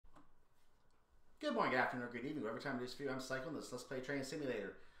Good morning, good afternoon, or good evening. Whatever time it is for you, I'm cycling this. Let's play Train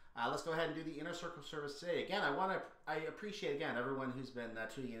Simulator. Let's go ahead and do the Inner Circle service today. Again, I appreciate again everyone who's been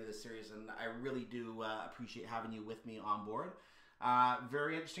tuning into this series, and I really do appreciate having you with me on board.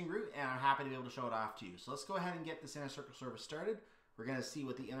 Very interesting route, and I'm happy to be able to show it off to you. So let's go ahead and get this Inner Circle service started. We're going to see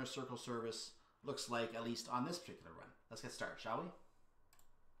what the Inner Circle service looks like, at least on this particular run. Let's get started, shall we?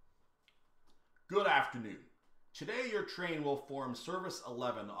 Good afternoon. Today your train will form Service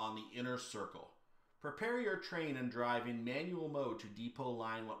 11 on the Inner Circle. Prepare your train and drive in manual mode to depot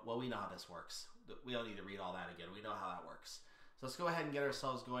line. Well, we know how this works. We don't need to read all that again. We know how that works. So let's go ahead and get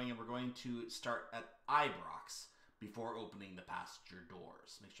ourselves going, and we're going to start at Ibrox before opening the passenger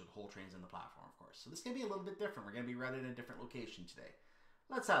doors. Make sure the whole train's in the platform, of course. So this is going to be a little bit different. We're going to be running in a different location today.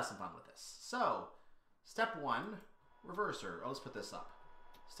 Let's have some fun with this. So, step 1, reverser. Oh, let's put this up.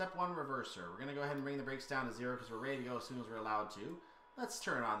 Step 1, reverser. We're going to go ahead and bring the brakes down to 0 because we're ready to go as soon as we're allowed to. Let's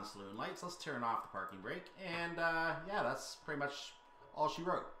turn on the saloon lights. Let's turn off the parking brake. And yeah, that's pretty much all she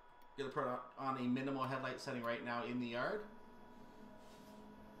wrote. Gonna put on a minimal headlight setting right now in the yard.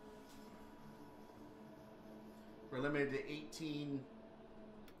 We're limited to 18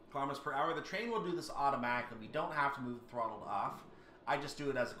 kilometers per hour. The train will do this automatically. We don't have to move the throttle off. I just do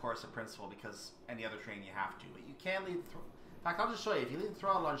it as a course of principle because any other train you have to. But you can leave the in fact, I'll just show you. If you leave the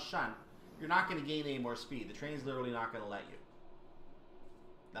throttle on shunt, you're not going to gain any more speed. The train's literally not going to let you.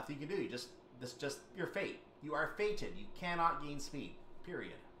 Nothing you can do. This just your fate. You are fated. You cannot gain speed.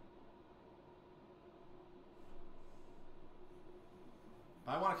 Period.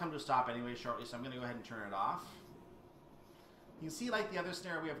 But I want to come to a stop anyway shortly, so I'm going to go ahead and turn it off. You can see, like the other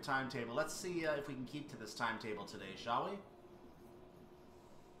scenario, we have a timetable. Let's see if we can keep to this timetable today, shall we?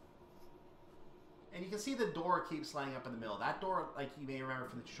 And you can see the door keeps lighting up in the middle. That door, like you may remember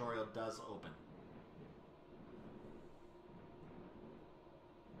from the tutorial, does open.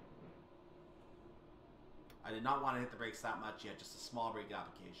 I did not want to hit the brakes that much yet, just a small brake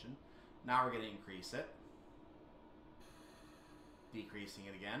application. Now we're going to increase it. Decreasing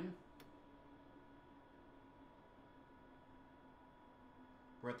it again.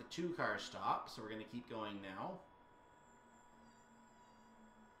 We're at the 2-car stop, so we're going to keep going now.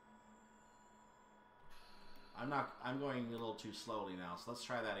 I'm going a little too slowly now, so let's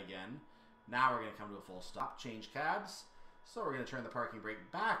try that again. Now we're going to come to a full stop, change cabs. So we're going to turn the parking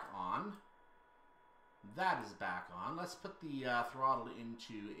brake back on. That is back on. Let's put the throttle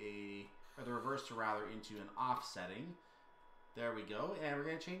into or the reverser rather, into an off setting. There we go. And we're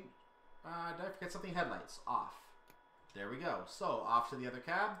going to change, did I forget something? Headlights, off. There we go. So, off to the other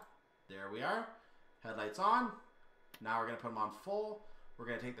cab. There we are. Headlights on. Now we're going to put them on full. We're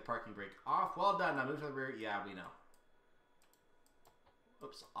going to take the parking brake off. Well done. Now move to the rear. Yeah, we know.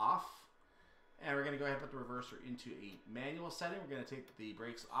 Oops, off. And we're going to go ahead and put the reverser into a manual setting. We're going to take the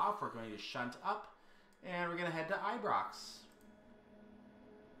brakes off. We're going to shunt up. And we're going to head to Ibrox.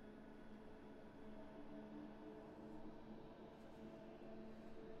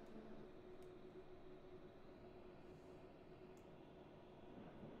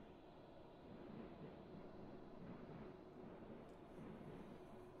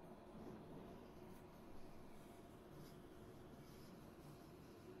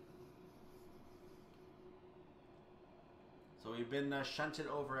 So we've been shunted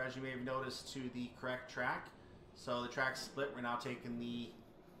over, as you may have noticed, to the correct track. So the track split. We're now taking the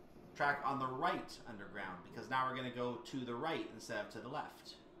track on the right underground because now we're going to go to the right instead of to the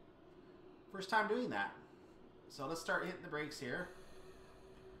left. First time doing that. So let's start hitting the brakes here.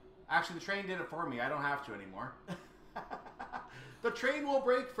 Actually, the train did it for me. I don't have to anymore. The train will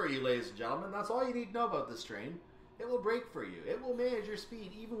brake for you, ladies and gentlemen. That's all you need to know about this train. It will brake for you. It will manage your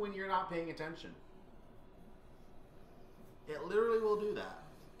speed even when you're not paying attention. It literally will do that.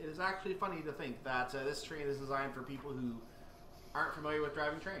 It is actually funny to think that this train is designed for people who aren't familiar with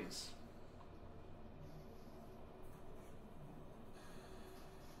driving trains.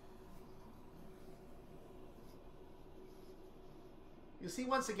 You see,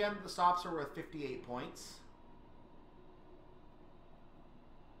 once again, the stops are worth 58 points.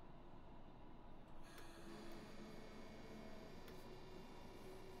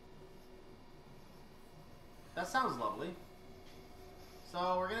 That sounds lovely.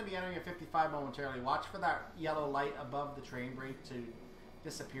 So we're going to be entering a 55 momentarily. Watch for that yellow light above the train brake to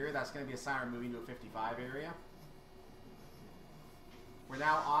disappear. That's going to be a sign we're moving to a 55 area. We're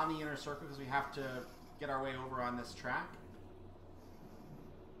now on the inner circle because we have to get our way over on this track.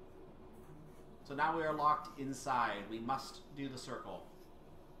 So now we are locked inside. We must do the circle.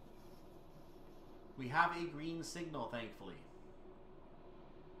 We have a green signal, thankfully.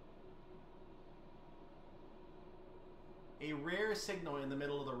 A rare signal in the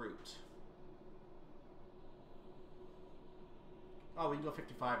middle of the route. Oh, we can go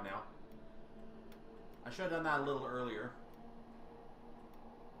 55 now. I should have done that a little earlier.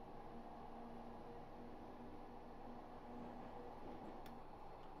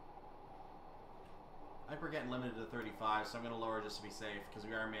 I think we're getting limited to 35, so I'm going to lower just to be safe, because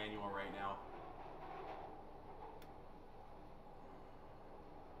we are manual right now.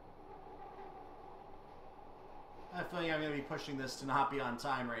 I have a feeling I'm going to be pushing this to not be on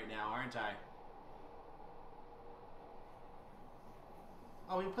time right now, aren't I?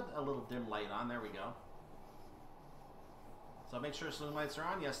 Oh, we put a little dim light on. There we go. So make sure saloon lights are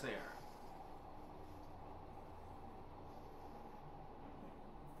on. Yes, they are.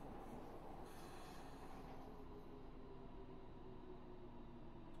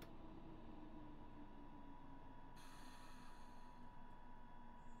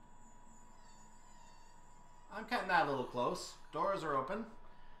 I'm cutting that a little close. Doors are open.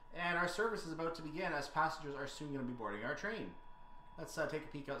 And our service is about to begin as passengers are soon going to be boarding our train. Let's take a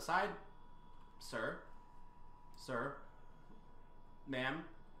peek outside. Sir. Sir. Ma'am.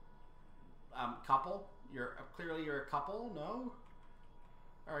 Couple. Clearly you're a couple. No?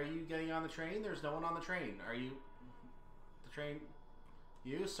 Are you getting on the train? There's no one on the train. Are you... The train...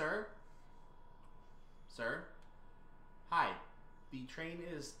 You, sir? Sir? Hi. The train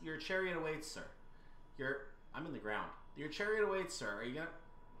is... Your chariot awaits, sir. I'm in the ground. Your chariot awaits, sir. Are you gonna...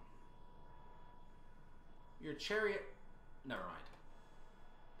 Your chariot... Never mind.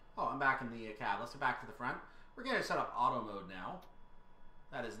 Oh, I'm back in the cab. Let's get back to the front. We're going to set up auto mode now.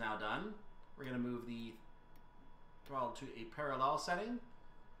 That is now done. We're going to move the throttle to a parallel setting.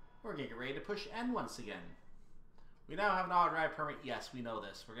 We're going to get ready to push N once again. We now have an auto drive permit. Yes, we know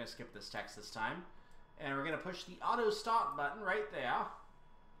this. We're going to skip this text this time. And we're going to push the auto stop button right there.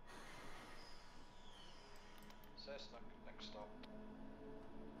 Cessnock, next stop.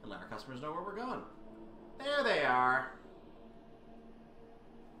 And let our customers know where we're going. There they are.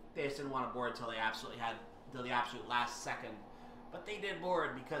 They just didn't want to board until the absolute last second. But they did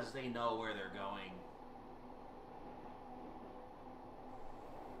board because they know where they're going.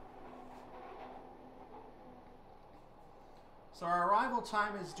 So our arrival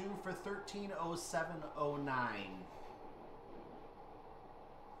time is due for 13:07:09.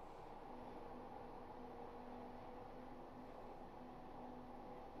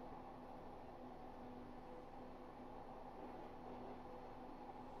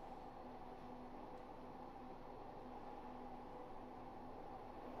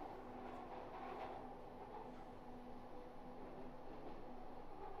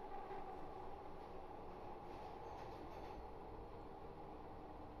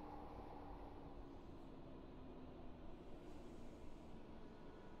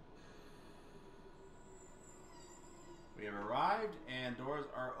 We have arrived and doors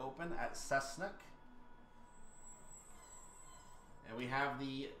are open at Cessnock. And we have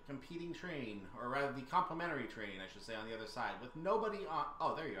the competing train, or rather the complimentary train, I should say, on the other side with nobody on.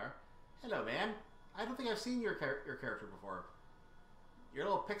 Oh, there you are. Hello, ma'am. I don't think I've seen your character before. You're a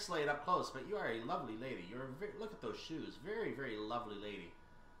little pixelated up close, but you are a lovely lady. Look at those shoes. Very, very lovely lady.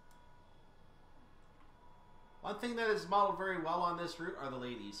 One thing that is modeled very well on this route are the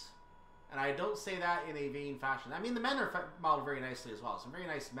ladies. And I don't say that in a vain fashion. I mean, the men are modeled very nicely as well. Some very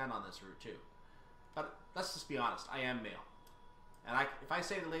nice men on this route, too. But let's just be honest. I am male. And if I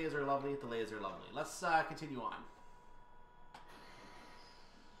say the ladies are lovely, the ladies are lovely. Let's continue on.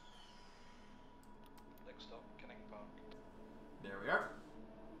 Next stop, Canning Park. There we are.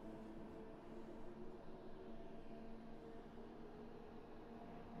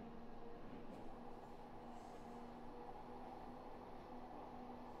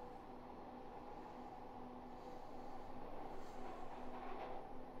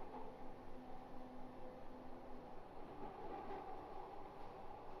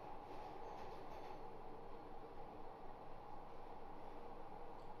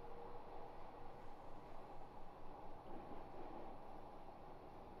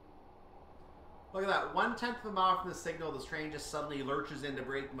 Look at that. 1/10 of a mile from the signal, this train just suddenly lurches into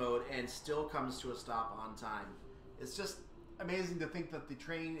brake mode and still comes to a stop on time. It's just amazing to think that the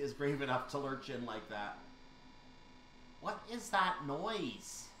train is brave enough to lurch in like that. What is that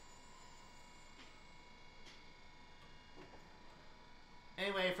noise?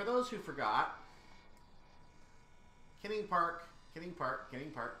 Anyway, for those who forgot, Canning Park, Canning Park,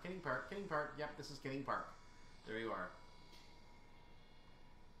 Canning Park, Canning Park, Canning Park. Yep, this is Canning Park. There you are.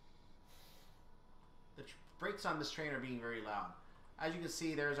 The brakes on this train are being very loud. As you can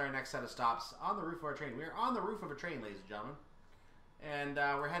see, there's our next set of stops on the roof of our train. We're on the roof of a train, ladies and gentlemen. And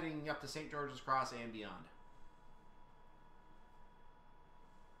we're heading up to St. George's Cross and beyond.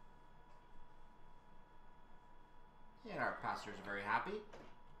 And our Passengers are very happy.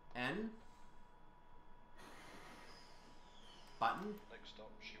 N. Button. Next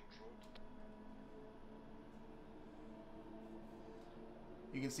stop, Shields Road.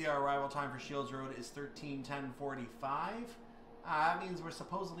 You can see our arrival time for Shields Road is 13:10:45. That means we're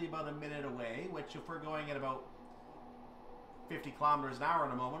supposedly about a minute away, which if we're going at about 50 kilometers an hour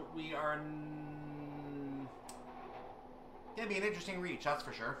in a moment, we are gonna be an interesting reach, that's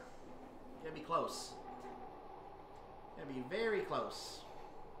for sure. Gonna be close. Gonna be very close.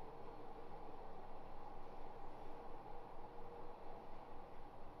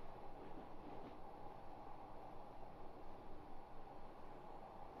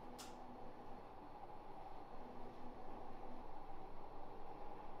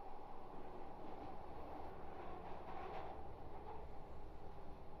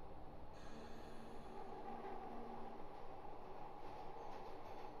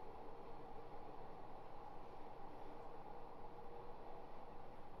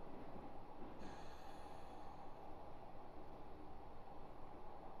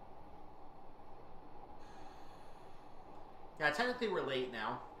 Yeah, technically we're late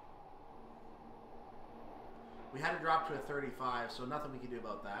now. We had to drop to a 35, so nothing we can do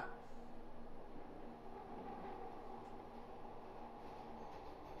about that.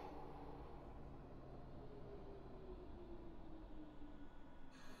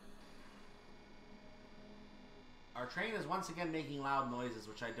 Our train is once again making loud noises,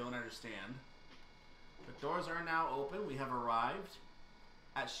 which I don't understand. The doors are now open. We have arrived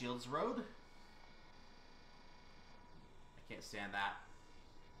at Shields Road. I can't stand that.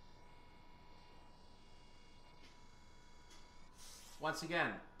 Once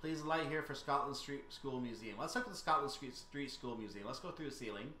again, please light here for Scotland Street School Museum. Let's look at the Scotland Street School Museum. Let's go through the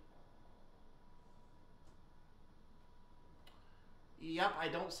ceiling. Yep, I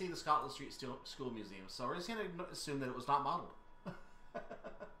don't see the Scotland Street School Museum, so we're just going to assume that it was not modeled.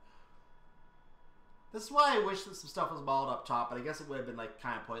 This is why I wish that some stuff was modeled up top, but I guess it would have been like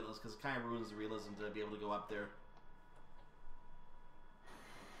kind of pointless because it kind of ruins the realism to be able to go up there.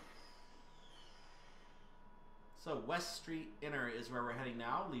 So West Street Inner is where we're heading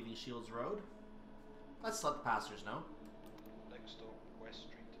now, leaving Shields Road. Let's let the passengers know. Next stop, West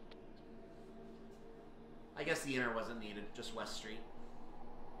Street. I guess the inner wasn't needed, just West Street.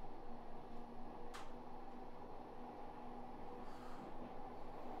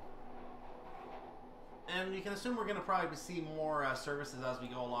 And you can assume we're going to probably see more services as we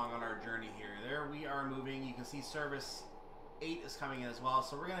go along on our journey here. There we are moving. You can see service 8 is coming in as well.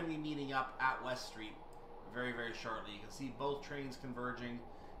 So we're going to be meeting up at West Street very, very shortly. You can see both trains converging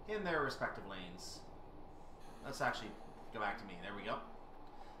in their respective lanes. Let's actually go back to me. There we go.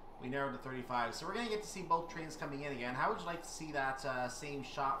 We narrowed to 35. So we're going to get to see both trains coming in again. How would you like to see that same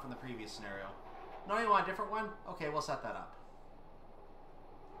shot from the previous scenario? No, you want a different one? Okay, we'll set that up.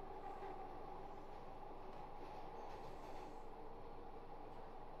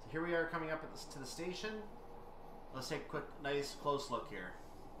 So here we are coming up to the station. Let's take a quick, nice, close look here.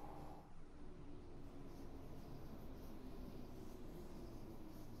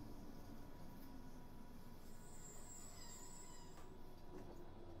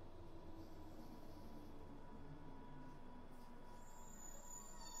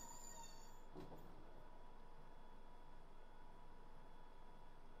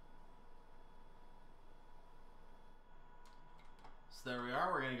 So there we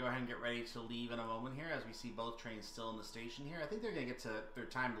are. We're going to go ahead and get ready to leave in a moment here as we see both trains still in the station here. I think they're going to get to their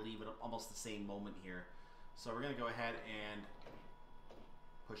time to leave at almost the same moment here. So we're going to go ahead and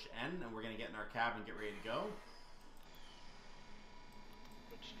push N, and we're going to get in our cab and get ready to go.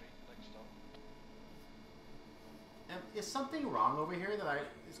 Bridge Street, next stop. And is something wrong over here that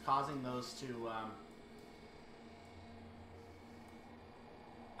is causing those to...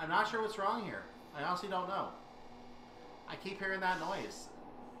 I'm not sure what's wrong here. I honestly don't know. I keep hearing that noise.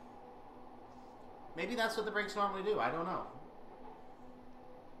 Maybe that's what the brakes normally do. I don't know.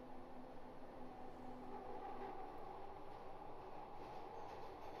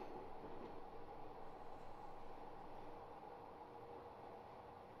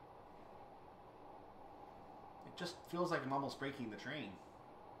 It just feels like I'm almost braking the train.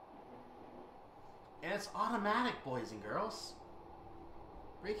 And it's automatic, boys and girls.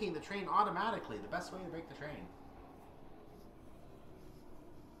 Braking the train automatically. The best way to brake the train.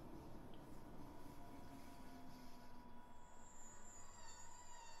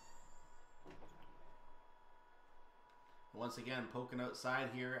 Once again, poking outside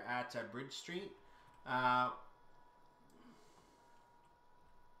here at Bridge Street. Yeah,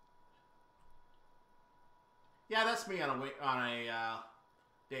 that's me on a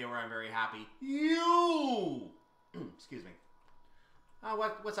day where I'm very happy. You! Excuse me.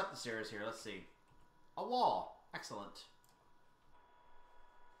 What's up the stairs here? Let's see. A wall. Excellent.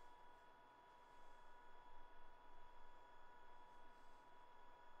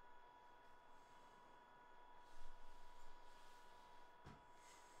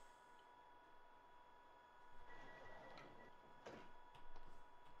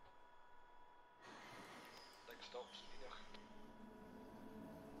 Next stop's Enoch.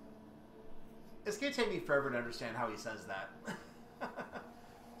 It's going to take me forever to understand how he says that.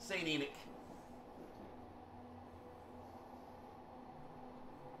 Saint Enoch.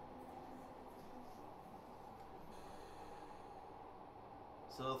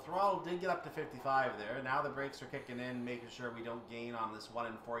 So the throttle did get up to 55 there. Now the brakes are kicking in, making sure we don't gain on this 1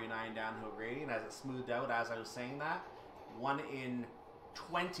 in 49 downhill gradient as it smoothed out as I was saying that. 1 in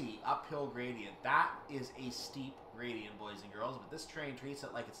 20 uphill gradient. That is a steep gradient, boys and girls, but this train treats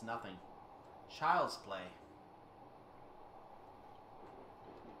it like it's nothing. Child's play.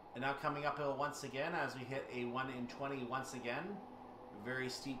 And now coming uphill once again as we hit a 1 in 20 once again. Very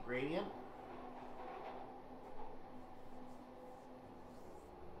steep gradient.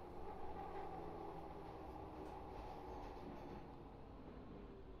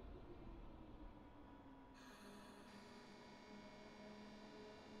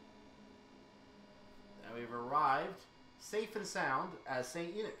 And we've arrived safe and sound as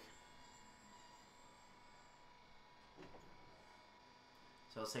St. Enoch.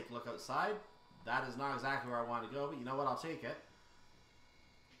 So let's take a look outside. That is not exactly where I want to go, but you know what? I'll take it.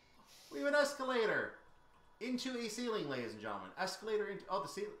 We have an escalator into a ceiling, ladies and gentlemen. Escalator into... Oh,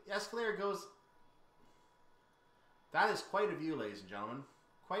 the escalator goes... That is quite a view, ladies and gentlemen.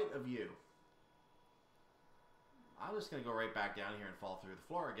 Quite a view. I'm just going to go right back down here and fall through the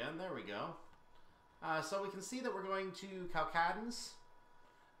floor again. There we go. So we can see that we're going to Cowcaddens.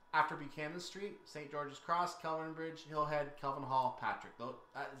 After Buchanan Street, St. George's Cross, Kelvin Bridge, Hillhead, Kelvin Hall, Patrick.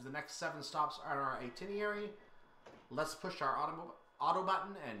 That is the next 7 stops on our itinerary. Let's push our auto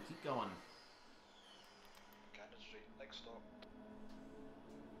button and keep going. Buchanan Street, next stop.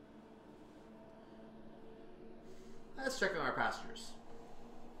 Let's check on our passengers.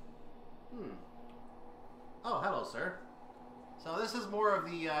 Oh, hello, sir. So this is more of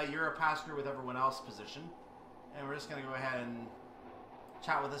the you're a passenger with everyone else position. And we're just going to go ahead and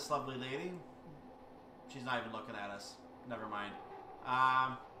chat with this lovely lady. She's not even looking at us. Never mind.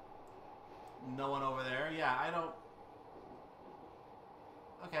 No one over there. Yeah, I don't...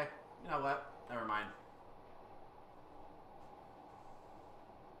 Okay. You know what? Never mind.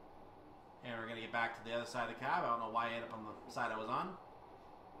 And we're going to get back to the other side of the cab. I don't know why I ended up on the side I was on.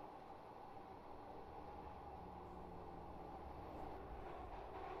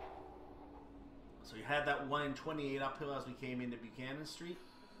 So we had that 1 in 28 uphill as we came into Buchanan Street.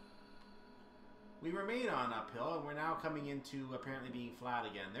 We remain on uphill, and we're now coming into apparently being flat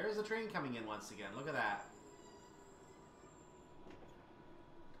again. There is a train coming in once again. Look at that.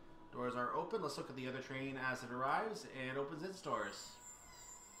 Doors are open. Let's look at the other train as it arrives and opens its doors.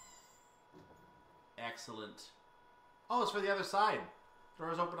 Excellent. Oh, it's for the other side.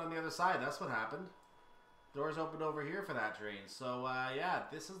 Doors open on the other side. That's what happened. Doors opened over here for that train. So, yeah,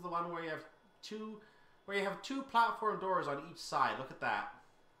 this is the one where you have two platform doors on each side. Look at that.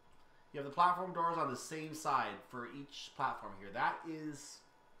 You have the platform doors on the same side for each platform here. That is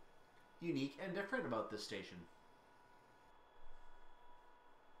unique and different about this station.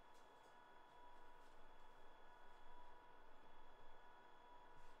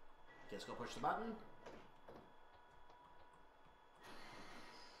 Okay, let's go push the button.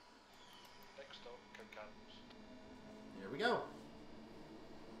 Next stop, Cowcaddens. Here we go.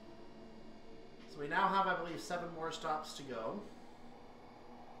 So we now have, I believe, 7 more stops to go.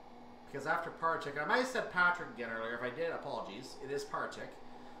 Because after Partick, I might have said Patrick again earlier. If I did, apologies. It is Partick.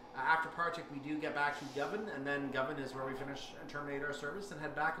 After Partick, we do get back to Govan, and then Govan is where we finish and terminate our service and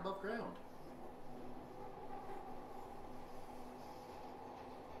head back above ground.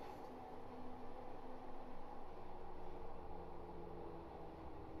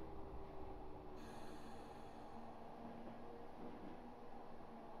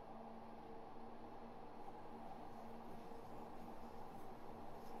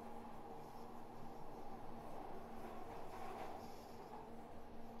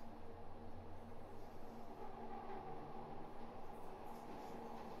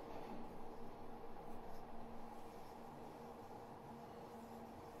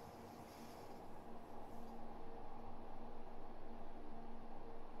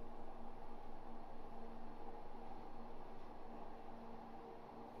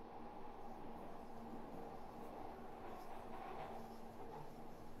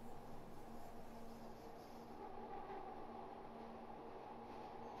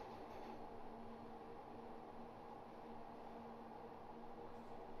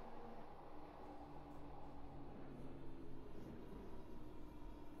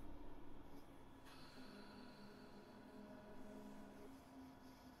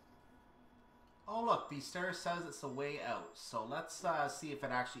 look, the stair says it's the way out. So let's see if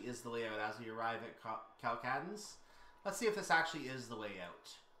it actually is the way out as we arrive at Cowcaddens. Let's see if this actually is the way out.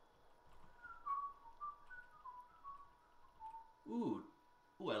 Ooh,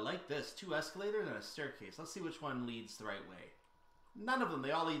 I like this. 2 escalators and a staircase. Let's see which one leads the right way. None of them.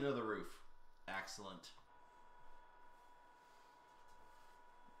 They all lead to the roof. Excellent.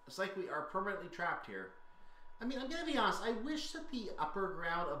 It's like we are permanently trapped here. I mean, I'm going to be honest. I wish that the upper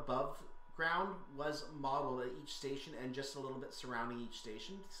ground above ground was modeled at each station and just a little bit surrounding each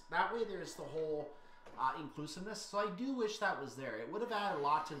station. That way there's the whole inclusiveness. So I do wish that was there. It would have added a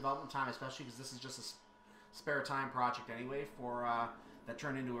lot to development time, especially because this is just a spare time project anyway for that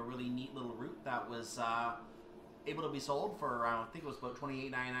turned into a really neat little route that was able to be sold for around, I think it was about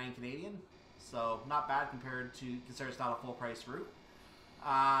 $28.99 Canadian. So not bad compared to, consider it's not a full price route.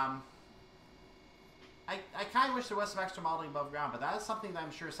 I kind of wish there was some extra modeling above ground, but that is something that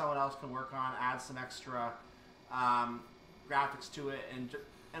I'm sure someone else can work on, add some extra graphics to it, and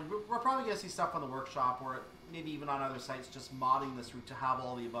we're probably going to see stuff on the workshop or maybe even on other sites just modding this route to have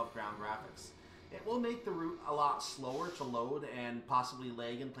all the above ground graphics. It will make the route a lot slower to load and possibly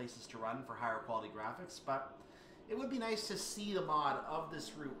lag in places to run for higher quality graphics, but it would be nice to see the mod of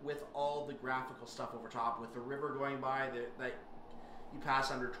this route with all the graphical stuff over top, with the river going by that you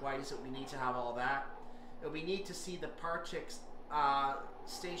pass under twice. It would be neat to have all that. It would be neat to see the Partick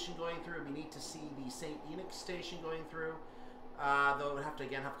station going through. It would be neat to see the St. Enoch station going through. Though it would have to,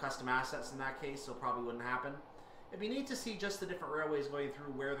 again, have custom assets in that case, so it probably wouldn't happen. It'd be neat to see just the different railways going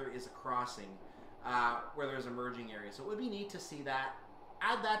through where there is a crossing, where there's a merging area. So it would be neat to see that.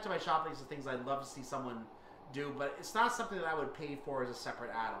 Add that to my shopping list of things I'd love to see someone do, but it's not something that I would pay for as a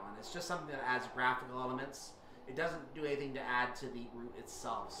separate add-on. It's just something that adds graphical elements. It doesn't do anything to add to the route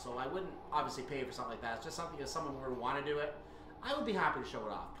itself, so I wouldn't obviously pay for something like that. It's just something if someone were to want to do it, I would be happy to show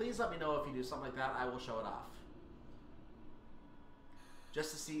it off. Please let me know if you do something like that. I will show it off.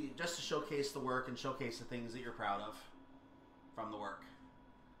 Just to showcase the work and showcase the things that you're proud of from the work.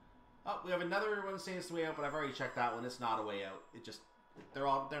 Oh, we have another one saying it's the way out, but I've already checked that one. It's not a way out. It just they're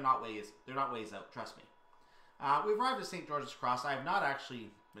not ways out. Trust me. We've arrived at St. George's Cross. I have not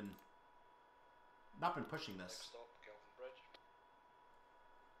actually been pushing this. Next stop, Kelvin Bridge.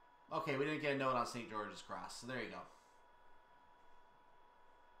 Okay, we didn't get a note on St. George's Cross, so there you go.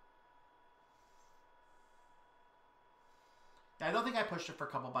 Yeah, I don't think I pushed it for a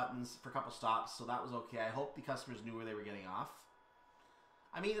couple buttons, for a couple stops, so that was okay. I hope the customers knew where they were getting off.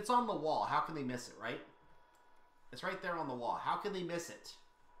 I mean, it's on the wall. How can they miss it, right? It's right there on the wall. How can they miss it?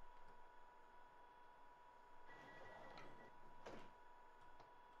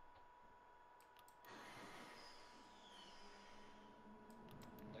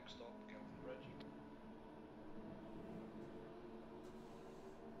 Next stop, Kelvin Bridge.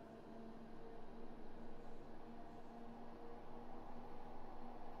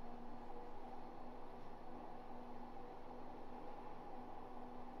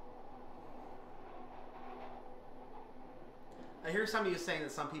 I hear some of you saying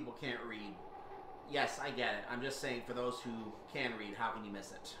that some people can't read. Yes, I get it. I'm just saying for those who can read, how can you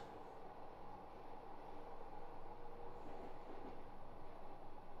miss it?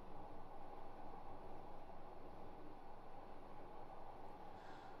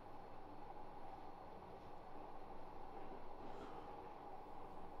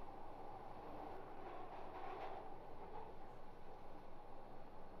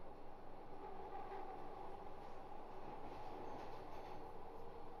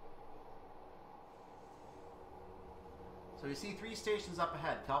 So you see 3 stations up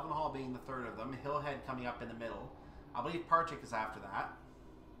ahead, Kelvin Hall being the 3rd of them, Hillhead coming up in the middle. I believe Partick is after that.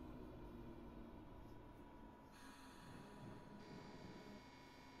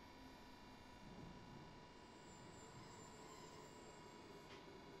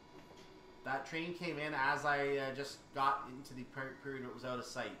 That train came in as I just got into the period it was out of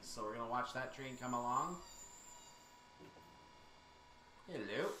sight. So we're going to watch that train come along.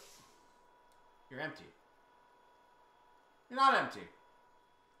 Hello. You're empty. You're not empty.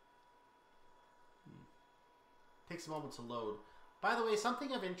 Takes a moment to load. By the way,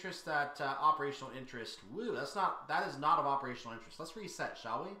 something of interest that operational interest. Woo, that is not of operational interest. Let's reset,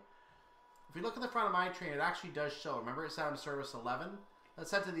 shall we? If we look at the front of my train, it actually does show. Remember it said on service 11?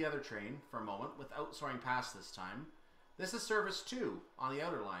 Let's head to the other train for a moment without soaring past this time. This is service 2 on the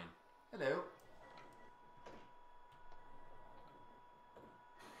outer line. Hello.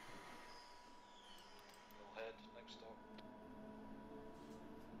 Hillhead, next stop.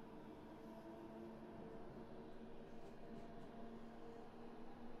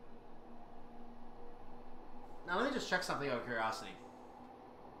 Now let me just check something out of curiosity.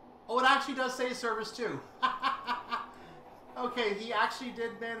 Oh, it actually does say service 2. Okay, he actually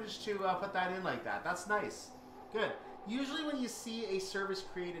did manage to put that in like that. That's nice. Good. Usually when you see a service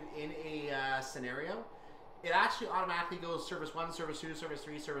created in a scenario, it actually automatically goes service 1, service 2, service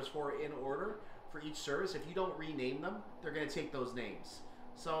 3, service 4 in order for each service. If you don't rename them, they're going to take those names.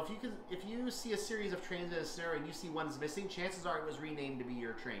 So if you see a series of trains in a scenario and you see one's missing, chances are it was renamed to be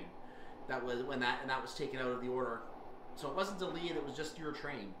your train. That was that was taken out of the order. So it wasn't deleted, it was just your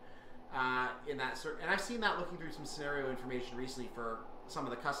train. In that and I've seen that looking through some scenario information recently for some of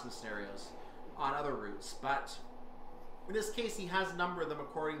the custom scenarios on other routes. But in this case, he has numbered them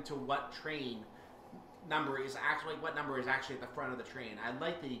according to what train number is actually at the front of the train. I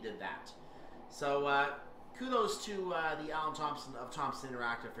like that he did that. So kudos to the Alan Thompson of Thompson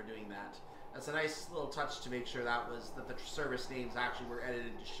Interactive for doing that. That's a nice little touch to make sure that the service names actually were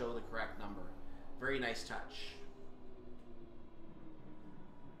edited to show the correct number. Very nice touch.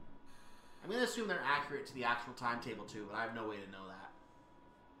 I'm going to assume they're accurate to the actual timetable too, but I have no way to know that.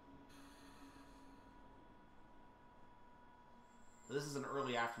 So this is an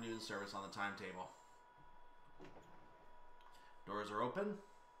early afternoon service on the timetable. Doors are open.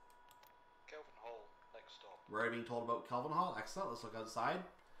 Kelvin Hall, next stop. We're already being told about Kelvin Hall. Excellent. Let's look outside.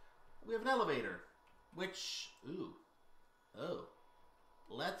 We have an elevator, which,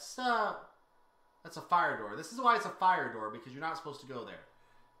 that's a fire door. This is why it's a fire door, because you're not supposed to go there.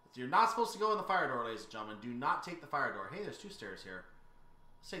 You're not supposed to go in the fire door, ladies and gentlemen. Do not take the fire door. Hey, there's 2 stairs here.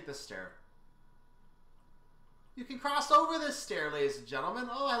 Let's take this stair. You can cross over this stair, ladies and gentlemen.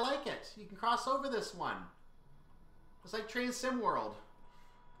 Oh, I like it. You can cross over this one. It's like Train Sim World.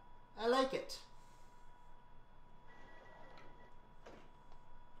 I like it.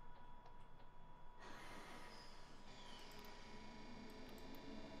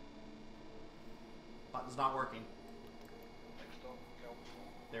 Button's not working. Next stop, Kelvin Hall.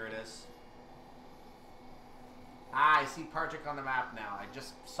 There it is. Ah, I see Partick on the map now. I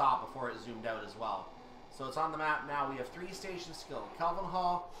just saw it before it zoomed out as well. So it's on the map now. We have 3 stations still. Kelvin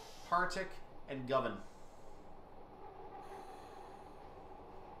Hall, Partick, and Govan.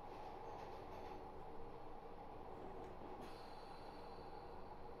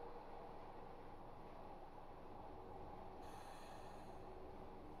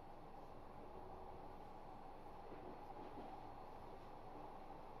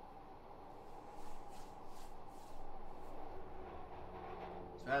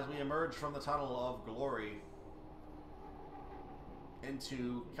 As we emerge from the tunnel of glory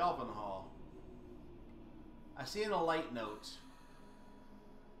into Kelvin Hall, I see in a light note.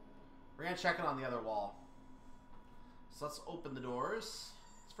 We're going to check it on the other wall. So let's open the doors.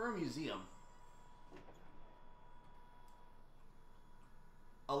 It's for a museum.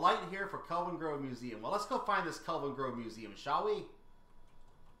 A light here for Kelvin Grove Museum. Well, let's go find this Kelvin Grove Museum, shall we?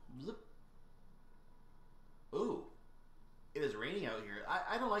 Zip. Ooh. It is raining out here.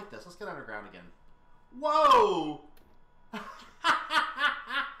 I don't like this. Let's get underground again. Whoa!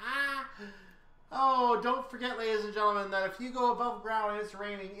 Oh, don't forget, ladies and gentlemen, that if you go above ground and it's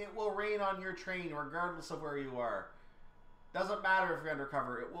raining, it will rain on your train regardless of where you are. Doesn't matter if you're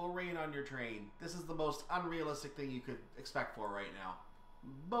undercover. It will rain on your train. This is the most unrealistic thing you could expect for right now.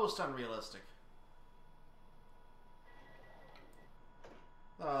 Most unrealistic.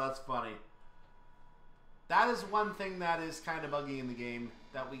 Oh, that's funny. That is one thing that is kind of buggy in the game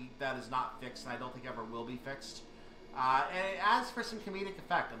that is not fixed, and I don't think ever will be fixed. And it adds for some comedic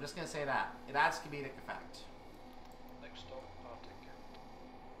effect. I'm just going to say that. It adds comedic effect. Next stop, Partick.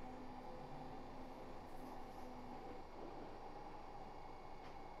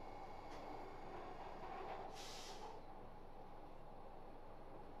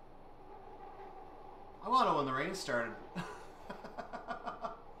 I want to know when the rain started.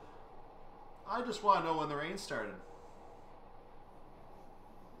 I just want to know when the rain started.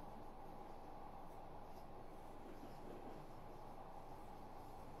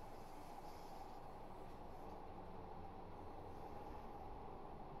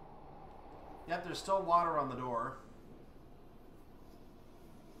 Yep, there's still water on the door.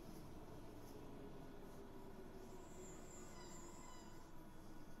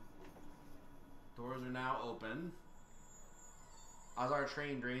 Doors are now open. As our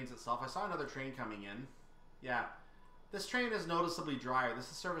train drains itself. I saw another train coming in. Yeah. This train is noticeably drier.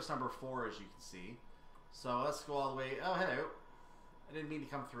 This is service number 4, as you can see. So let's go all the way. Oh, hello. I didn't mean to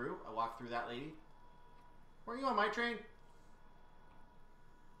come through. I walked through that lady. Where are you on my train?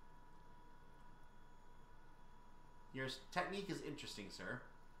 Your technique is interesting, sir.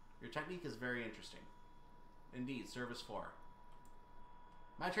 Your technique is very interesting. Indeed, service 4.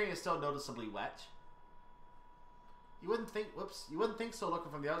 My train is still noticeably wet. You wouldn't think, whoops, you wouldn't think so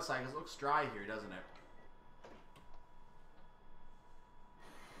looking from the outside because it looks dry here, doesn't it?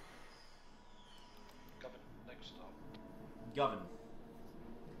 Govan, next stop. Govan.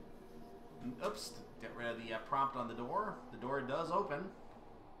 Oops, get rid of the prompt on the door. The door does open.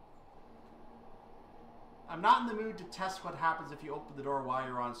 I'm not in the mood to test what happens if you open the door while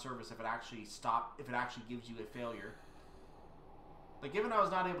you're on service, if it actually gives you a failure. But given I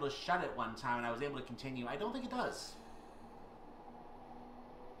was not able to shut it one time and I was able to continue, I don't think it does.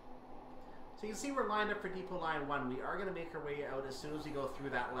 So you can see we're lined up for Depot Line 1. We are going to make our way out as soon as we go through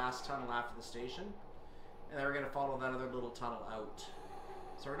that last tunnel after the station. And then we're going to follow that other little tunnel out.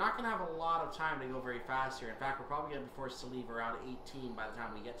 So we're not going to have a lot of time to go very fast here. In fact, we're probably going to be forced to leave around 18 by the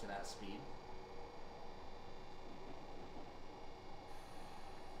time we get to that speed.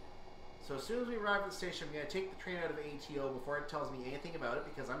 So as soon as we arrive at the station, I'm going to take the train out of ATO before it tells me anything about it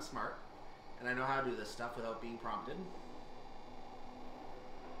because I'm smart. And I know how to do this stuff without being prompted.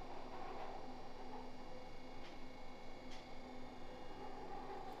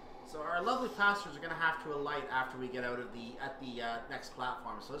 So our lovely passengers are going to have to alight after we get out of the next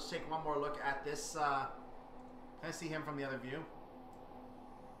platform. So let's take one more look at this. Can I see him from the other view?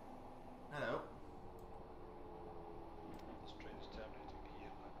 Hello. This train is terminating here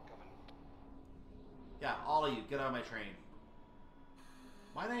at Govan. Yeah, all of you, get out of my train.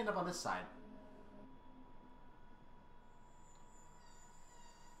 Why did I end up on this side?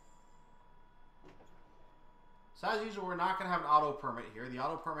 So as usual, we're not going to have an auto permit here. The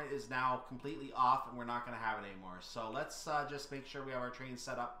auto permit is now completely off and we're not going to have it anymore. So let's just make sure we have our train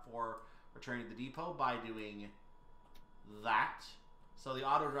set up for returning to the depot by doing that. So the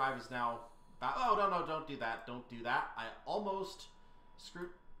auto drive is now back. Oh, no, don't do that. Don't do that. I almost screwed.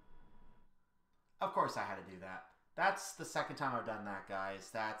 Of course I had to do that. That's the second time I've done that, guys.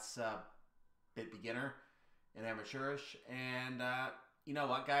 That's a bit beginner and amateurish. And you know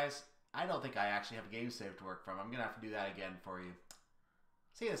what, guys? I don't think I actually have a game save to work from. I'm going to have to do that again for you.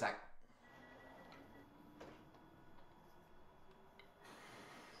 See you in a sec.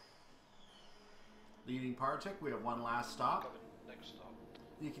 Leading Partick, we have one last stop. Govan, next stop.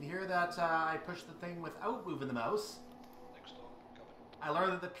 You can hear that I pushed the thing without moving the mouse. Next stop, Govan. I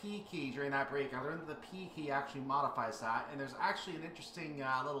learned that the P key during that break, I learned that the P key actually modifies that. And there's actually an interesting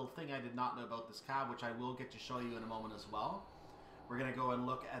little thing I did not know about this cab, which I will get to show you in a moment as well. We're going to go and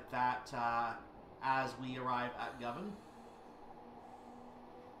look at that as we arrive at Govan.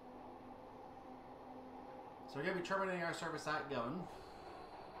 So we're going to be terminating our service at Govan.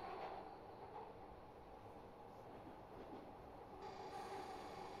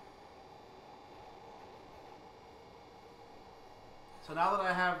 So now that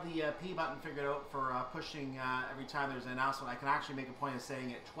I have the P button figured out for pushing every time there's an announcement, I can actually make a point of saying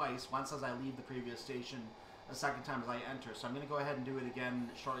it twice, once as I leave the previous station, a second time as I enter. So I'm going to go ahead and do it again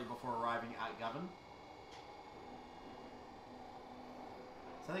shortly before arriving at Govan.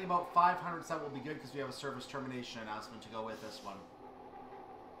 So I think about 500 that will be good because we have a service termination announcement to go with this one.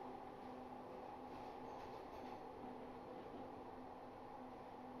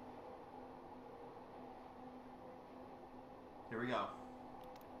 Here we go.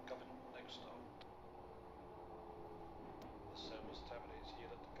 Govan, next stop. The service terminates here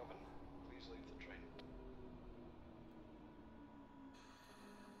at Govan. Please leave the train.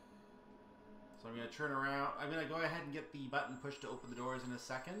 So I'm going to turn around. I'm going to go ahead and get the button pushed to open the doors in a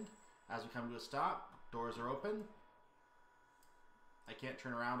second. As we come to a stop, doors are open. I can't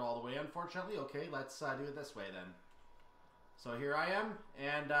turn around all the way, unfortunately. Okay, let's do it this way then. So here I am,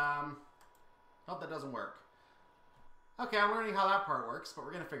 and hope that doesn't work. Okay, I'm learning how that part works, but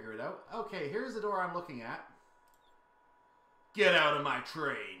we're going to figure it out. Okay, here's the door I'm looking at. Get out of my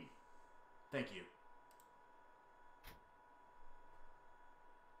train. Thank you.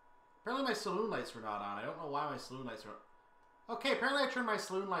 Apparently my saloon lights were not on. I don't know why my saloon lights were... Okay, apparently I turned my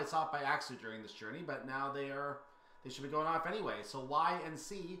saloon lights off by accident during this journey, but now they should be going off anyway. So Y and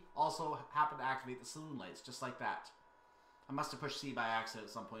C also happen to activate the saloon lights, just like that. I must have pushed C by accident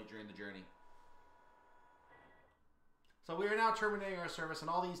at some point during the journey. So we are now terminating our service, and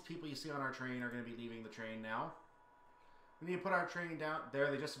all these people you see on our train are going to be leaving the train now. We need to put our train down. There,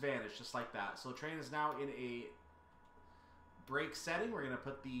 they just vanished, just like that. So the train is now in a brake setting. We're going to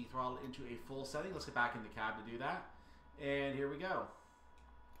put the throttle into a full setting. Let's get back in the cab to do that. And here we go.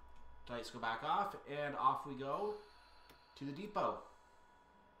 Lights go back off, and off we go to the depot.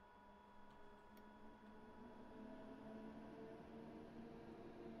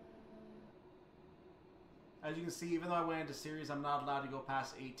 As you can see, even though I went into series, I'm not allowed to go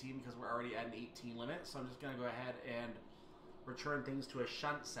past 18 because we're already at an 18 limit. So I'm just going to go ahead and return things to a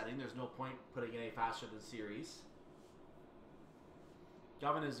shunt setting. There's no point putting it any faster than series.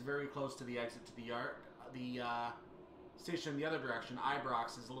 Govan is very close to the exit to the yard. The station in the other direction,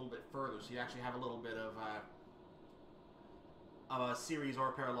 Ibrox, is a little bit further, so you actually have a little bit of a series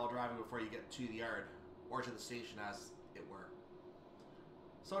or parallel driving before you get to the yard, or to the station, as it were.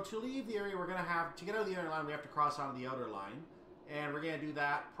 So to leave the area, we're going to have, to get out of the inner line, we have to cross onto the outer line, and we're going to do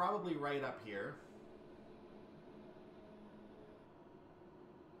that probably right up here.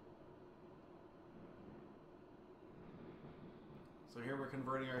 So here we're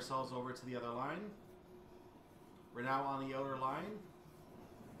converting ourselves over to the other line. We're now on the outer line.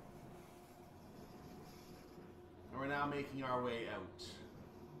 And we're now making our way out.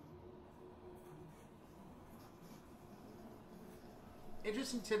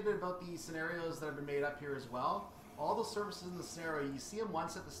 Interesting tidbit about the scenarios that have been made up here as well. All the services in the scenario, you see them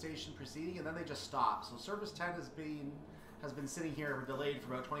once at the station preceding, and then they just stop. So service 10 has been sitting here delayed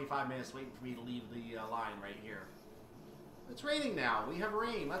for about 25 minutes waiting for me to leave the line right here. It's raining now. We have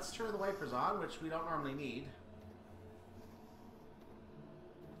rain. Let's turn the wipers on, which we don't normally need.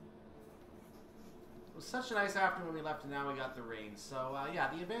 It was such a nice afternoon when we left, and now we got the rain. So, yeah,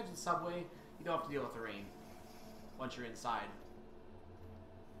 the advantage of the subway, you don't have to deal with the rain once you're inside.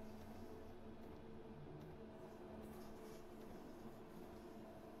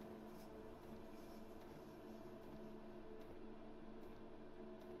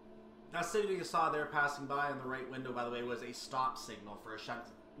 That signal you saw there passing by in the right window, by the way, was a stop signal for a shunt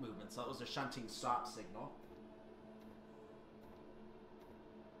movement. So it was a shunting stop signal.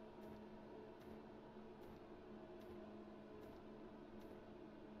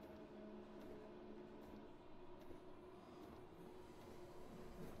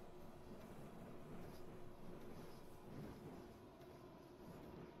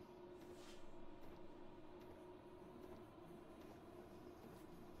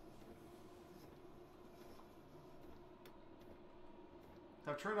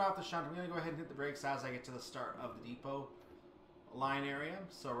 I've turned off the shunt. I'm going to go ahead and hit the brakes as I get to the start of the depot line area.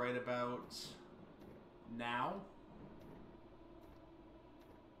 So right about now.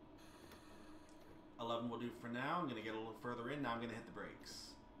 11 will do for now. I'm going to get a little further in. Now I'm going to hit the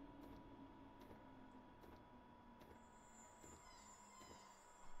brakes.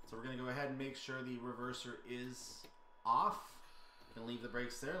 So we're going to go ahead and make sure the reverser is off. Gonna leave the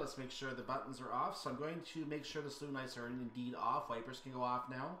brakes there. Let's make sure the buttons are off. So I'm going to make sure the slew lights are indeed off. Wipers can go off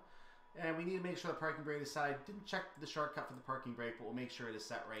now. And we need to make sure the parking brake is set. I didn't check the shortcut for the parking brake, but we'll make sure it is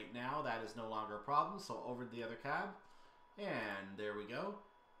set right now. That is no longer a problem. So over to the other cab. And there we go.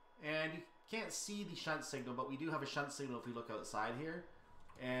 And you can't see the shunt signal, but we do have a shunt signal if we look outside here.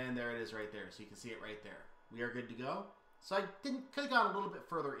 And there it is right there. So you can see it right there. We are good to go. So I could have gone a little bit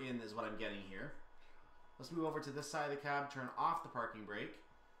further in is what I'm getting here. Let's move over to this side of the cab, turn off the parking brake.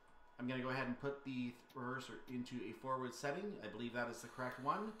 I'm going to go ahead and put the reverser into a forward setting. I believe that is the correct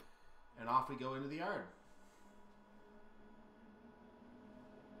one. And off we go into the yard.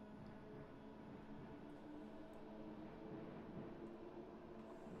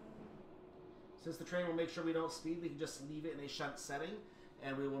 Since the train will make sure we don't speed, we can just leave it in a shunt setting,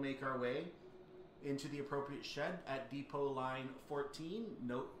 and we will make our way into the appropriate shed at depot line 14.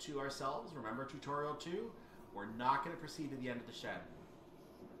 Note to ourselves, remember tutorial 2, we're not going to proceed to the end of the shed.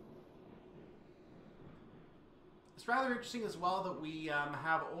 It's rather interesting as well that we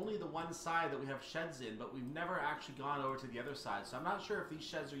have only the one side that we have sheds in, but we've never actually gone over to the other side. So I'm not sure if these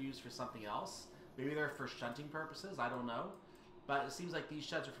sheds are used for something else. Maybe they're for shunting purposes, I don't know. But it seems like these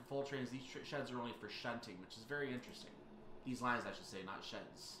sheds are for full trains, these sheds are only for shunting, which is very interesting. These lines, I should say, not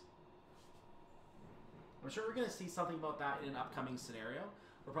sheds. I'm sure we're going to see something about that in an upcoming scenario.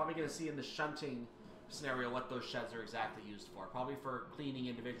 We're probably going to see in the shunting scenario what those sheds are exactly used for. Probably for cleaning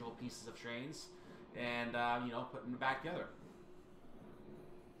individual pieces of trains and, you know, putting them back together.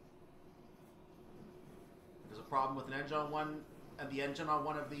 If there's a problem with an engine on one, the engine on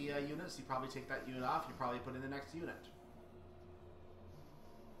one of the units, you probably take that unit off, you probably put in the next unit.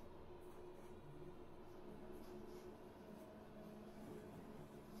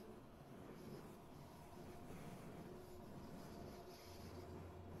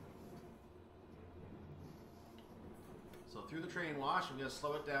 So through the train wash, I'm going to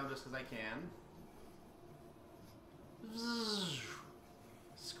slow it down just because I can.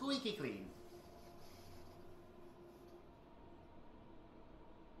 Squeaky clean.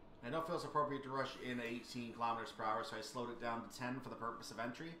 I don't feel it's appropriate to rush in 18 kilometers per hour, so I slowed it down to 10 for the purpose of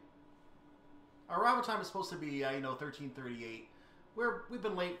entry. Our arrival time is supposed to be, you know, 13:38. We've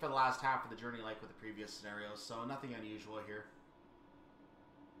been late for the last half of the journey, like with the previous scenarios, so nothing unusual here.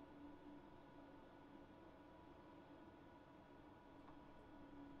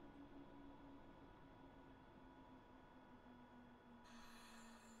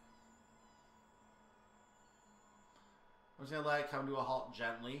 I'm just going to let it come to a halt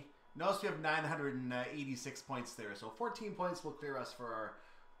gently. Notice we have 986 points there, so 14 points will clear us for our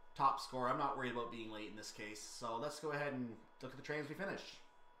top score. I'm not worried about being late in this case, so let's go ahead and look at the train as we finish.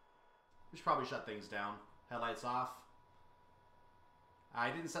 We should probably shut things down. Headlights off.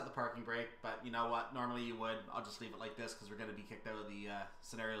 I didn't set the parking brake, but you know what? Normally you would. I'll just leave it like this because we're going to be kicked out of the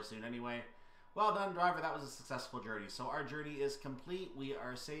scenario soon anyway. Well done, driver. That was a successful journey. So our journey is complete. We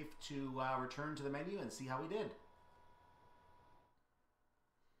are safe to return to the menu and see how we did.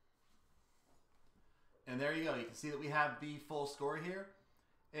 And there you go. You can see that we have the full score here.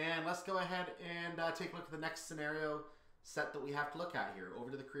 And let's go ahead and take a look at the next scenario set that we have to look at here.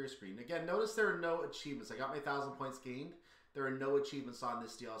 Over to the career screen. Again, notice there are no achievements. I got my 1,000 points gained. There are no achievements on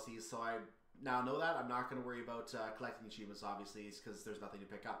this DLC, so I now know that. I'm not going to worry about collecting achievements, obviously, because there's nothing to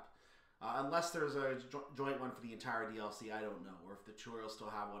pick up. Unless there's a joint one for the entire DLC, I don't know. Or if the tutorials still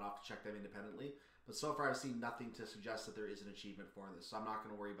have one, I'll have to check them independently. But so far, I've seen nothing to suggest that there is an achievement for this, so I'm not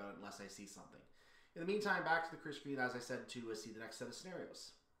going to worry about it unless I see something. In the meantime, back to the career screen, as I said, to see the next set of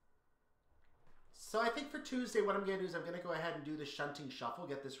scenarios. So I think for Tuesday, what I'm going to do is I'm going to go ahead and do the shunting shuffle,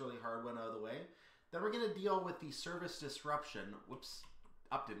 get this really hard one out of the way. Then we're going to deal with the service disruption. Whoops,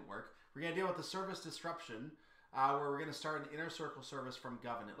 up didn't work. We're going to deal with the service disruption, where we're going to start an inner circle service from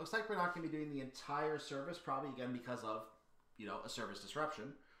Govan. It looks like we're not going to be doing the entire service, probably again because of, you know, a service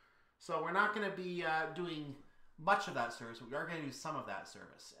disruption. So we're not going to be doing much of that service, but we are going to do some of that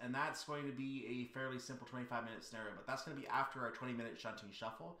service. And that's going to be a fairly simple 25-minute scenario, but that's going to be after our 20-minute shunting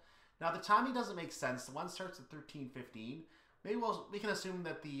shuffle. Now, the timing doesn't make sense. The one starts at 13:15. Maybe we can assume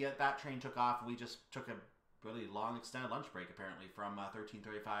that that train took off and we just took a really long extended lunch break, apparently, from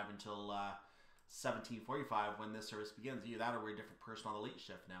 13:35 until 17:45 when this service begins. Either that or we're a different person on the late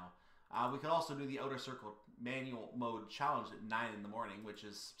shift now. We could also do the Outer Circle manual mode challenge at 9 in the morning, which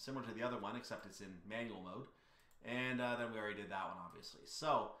is similar to the other one, except it's in manual mode. And then we already did that one, obviously.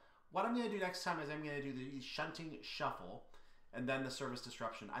 So what I'm going to do next time is I'm going to do the shunting shuffle and then the service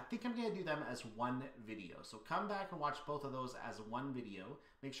disruption. I think I'm going to do them as one video. So come back and watch both of those as one video.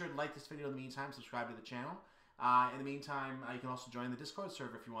 Make sure to like this video in the meantime, subscribe to the channel. In the meantime, you can also join the Discord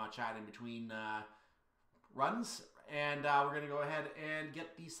server if you want to chat in between runs. And we're going to go ahead and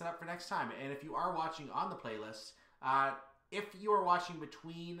get these set up for next time. And if you are watching on the playlist, if you are watching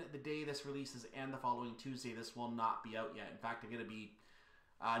between the day this releases and the following Tuesday, this will not be out yet. In fact, I'm going to be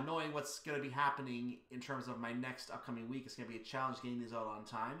knowing what's going to be happening in terms of my next upcoming week. It's going to be a challenge getting these out on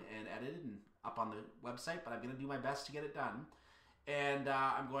time and edited and up on the website, but I'm going to do my best to get it done. And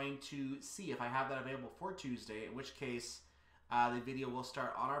I'm going to see if I have that available for Tuesday, in which case the video will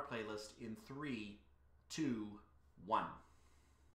start on our playlist in 3, 2, 1.